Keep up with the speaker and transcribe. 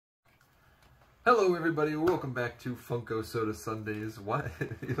Hello everybody, welcome back to Funko Soda Sundays. What?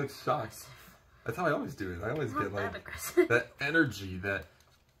 You look shocked. That's how I always do it. I always get like that energy, that,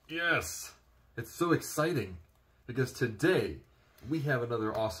 yes! It's so exciting. Because today, we have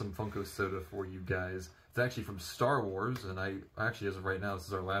another awesome Funko Soda for you guys. It's actually from Star Wars, and actually as of right now, this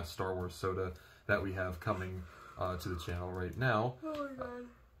is our last Star Wars soda that we have coming to the channel right now. Oh my god.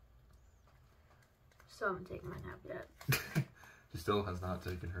 Still haven't taken my nap yet. She still has not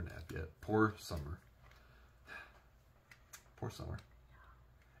taken her nap yet. Poor Summer. Poor Summer.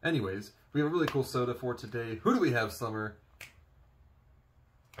 Anyways, we have a really cool soda for today. Who do we have, Summer?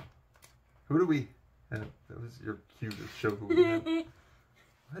 Who do we have? That was your cue to show who we have.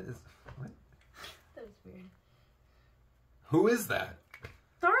 What? That was weird. Who is that?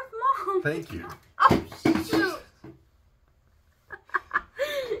 Darth Maul! Thank you. Oh, shoot!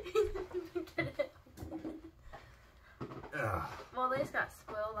 Well, they just got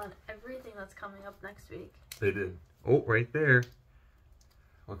spoiled on everything that's coming up next week. They did. Oh, right there.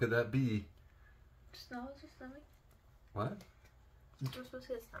 What could that be? Snow is just snowing. What? We're supposed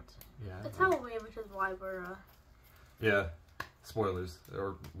to get snowed. Yeah. It's Halloween, which is why we're, Yeah. Spoilers.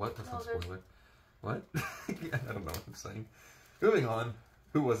 Or what? That's not there's... spoiler. What? I don't know what I'm saying. Moving on.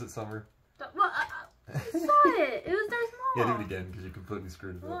 Who was it, Summer? Well, I saw it! It was Darth Maul! Yeah, do it again, because you completely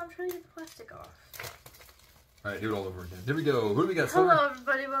screwed it Well, up. I'm trying to get the plastic off. Alright, do it all over again. Here we go. Who do we got, Summer? Hello,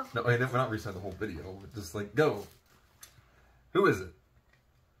 everybody. Well, No, we're not restarting the whole video. Just, like, go. Who is it?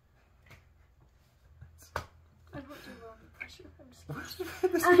 I don't do well under pressure. I'm just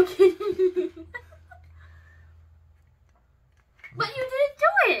What's I'm kidding. But you didn't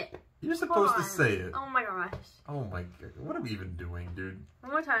do it! You're supposed to say it. Oh my gosh. Oh my god. What are we even doing, dude?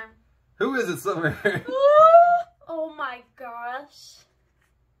 One more time. Who is it, Summer? Oh my gosh.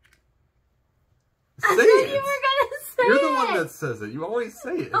 Say I it. thought you were gonna say You're it. the one that says it. You always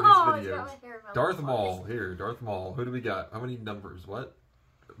say it in Oh, these it's got videos. my hair in my Darth voice. Maul. Here, Darth Maul. Who do we got? How many numbers? What?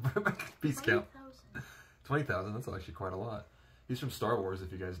 Peace count. 20,000. That's actually quite a lot. He's from Star Wars,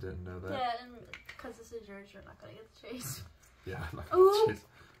 if you guys didn't know that. Yeah, and because this is yours, you're not gonna get the chase. Yeah, I'm not gonna chase.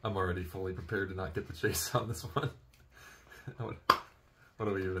 I'm already fully prepared to not get the chase on this one. What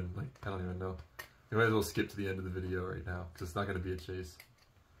do we even, like, I don't even know. We might as well skip to the end of the video right now, because it's not going to be a chase.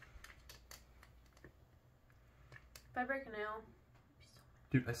 If I break a nail...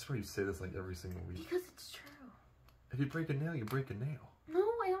 Dude, I swear you say this like every single week. Because it's true. If you break a nail, you break a nail. No,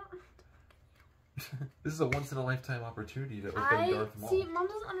 I don't... This is a once-in-a-lifetime opportunity to open Darth Maul. See, Mom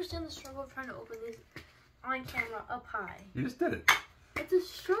doesn't understand the struggle of trying to open these on camera up high. You just did it. It's a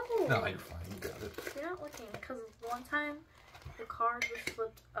struggle. No, you're fine. You got it. You're not looking, because one time the card was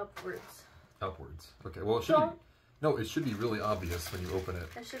flipped upwards. Upwards. Okay, well, it should be... No, it should be really obvious when you open it.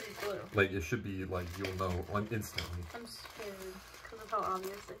 It should be blue. Like, it should be, like, you'll know instantly. I'm scared, because of how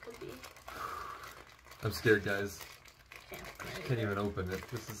obvious it could be. I'm scared, guys. Can't Can't even open it.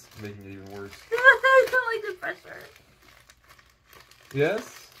 This is making it even worse. I don't like the pressure.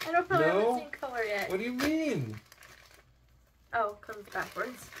 Yes? I don't really No? haven't seen color yet. What do you mean? Oh, because it's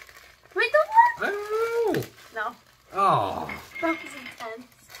backwards. Wait, the what? I don't know. No. Oh, That was intense.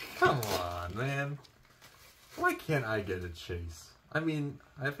 come on, man. Why can't I get a chase? I mean,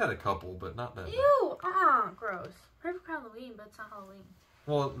 I've had a couple, but not that many. Ew! Gross. Perfect for Halloween, but it's not Halloween.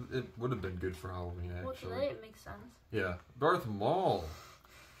 Well, it would have been good for Halloween, Well, actually. today it makes sense. Yeah. Darth Maul.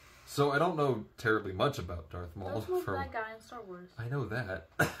 So I don't know terribly much about Darth Maul. Darth Maul's that guy in Star Wars. I know that,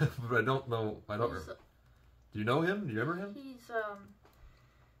 but I don't know. I don't. Do you know him? Do you remember him? He's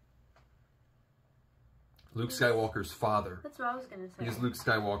Luke Skywalker's father. That's what I was gonna say. He's Luke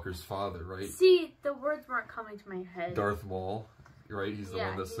Skywalker's father, right? See, the words weren't coming to my head. Darth Maul, right? He's the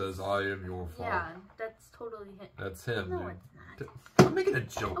one that says, "I am your father." Yeah, that's totally him. That's him, No, dude. it's not. I'm making a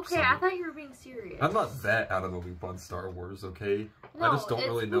joke. Okay, Summer. I thought you were being serious. I'm not that out of the loop on Star Wars, okay? No, I just don't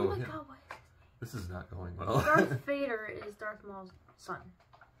really know oh my him. God, what? This is not going well. Darth Vader is Darth Maul's son.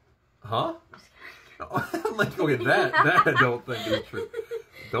 Huh? I'm like, okay, that I don't think is true.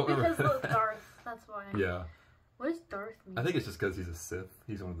 Don't because remember. of Darth, that's why. Yeah. What does Darth mean? I think it's just because he's a Sith.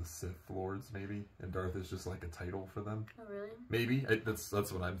 He's one of the Sith lords, maybe, and Darth is just like a title for them. Oh, really? Maybe. That's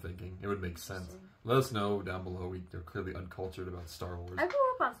what I'm thinking. It would make sense. Let us know down below. They're clearly uncultured about Star Wars. I grew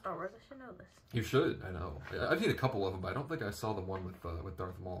up on Star Wars. I should know this. You should. I know. I've seen a couple of them, but I don't think I saw the one with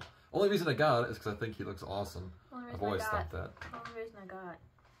Darth Maul. Only reason I got it is because I think he looks awesome. I've always thought that. Only reason I got.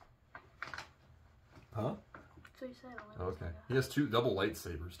 Huh? So you said. Oh, okay. He has two double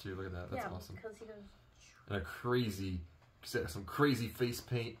lightsabers too. Look at that. That's awesome. Because he goes. And some crazy face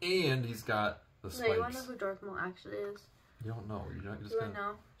paint, and he's got the spikes. No, you want to know who Darth Maul actually is? You don't know. You're not just Do gonna... I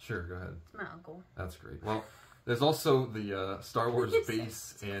know? Sure, go ahead. It's my uncle. That's great. Well, There's also the Star Wars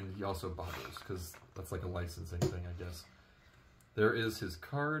base, and he also bought those, because that's like a licensing thing, I guess. There is his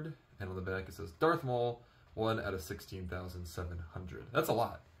card, and on the back it says, Darth Maul, 1 out of 16,700. That's a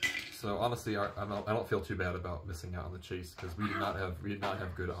lot. So honestly, I don't feel too bad about missing out on the chase, because we did not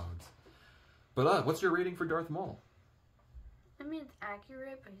have good odds. But what's your rating for Darth Maul? I mean, it's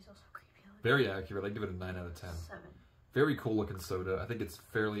accurate, but he's also creepy. Very accurate. I give it a 9 out of 10. 7. Very cool looking soda. I think it's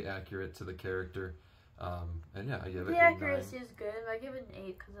fairly accurate to the character. And yeah, I give it the accuracy is good. I give it an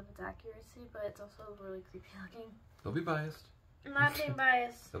 8 because of its accuracy, but it's also really creepy looking. Don't be biased. I'm not being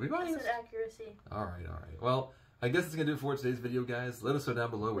biased. Don't be biased. I said accuracy. Alright. Well, I guess it's going to do it for today's video, guys. Let us know down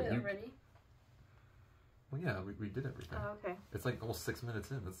below what you... Already? Well, yeah, we did everything. Oh, okay. It's like almost 6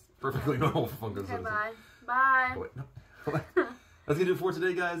 minutes in. That's perfectly normal for Funko Soda. Okay, bye. Bye. Oh, wait, no. That's going to do it for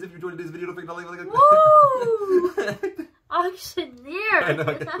today, guys. If you enjoyed today's video, don't forget to leave a like. Woo! Auctioneer! I know,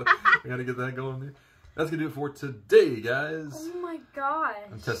 I gotta get that going there. That's going to do it for today, guys. Oh my gosh.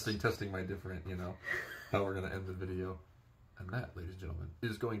 I'm testing my different, how we're going to end the video. And that, ladies and gentlemen,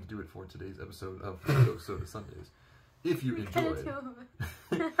 is going to do it for today's episode of Funko Soda Sundays. If you enjoyed,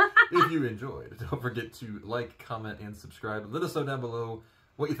 don't forget to like, comment, and subscribe. Let us know down below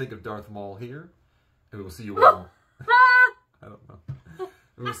what you think of Darth Maul here. And we will see you all. I don't know.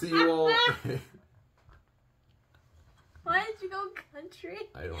 We will see you all. Why did you go country?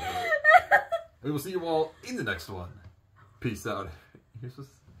 I don't know. We will see you all in the next one. Peace out.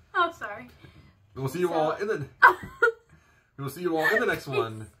 Oh, sorry. We will see you all in the. We will see you all in the next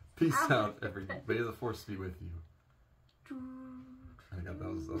one. Peace out, everybody. May the Force be with you. I got that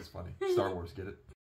was funny. Star Wars, get it?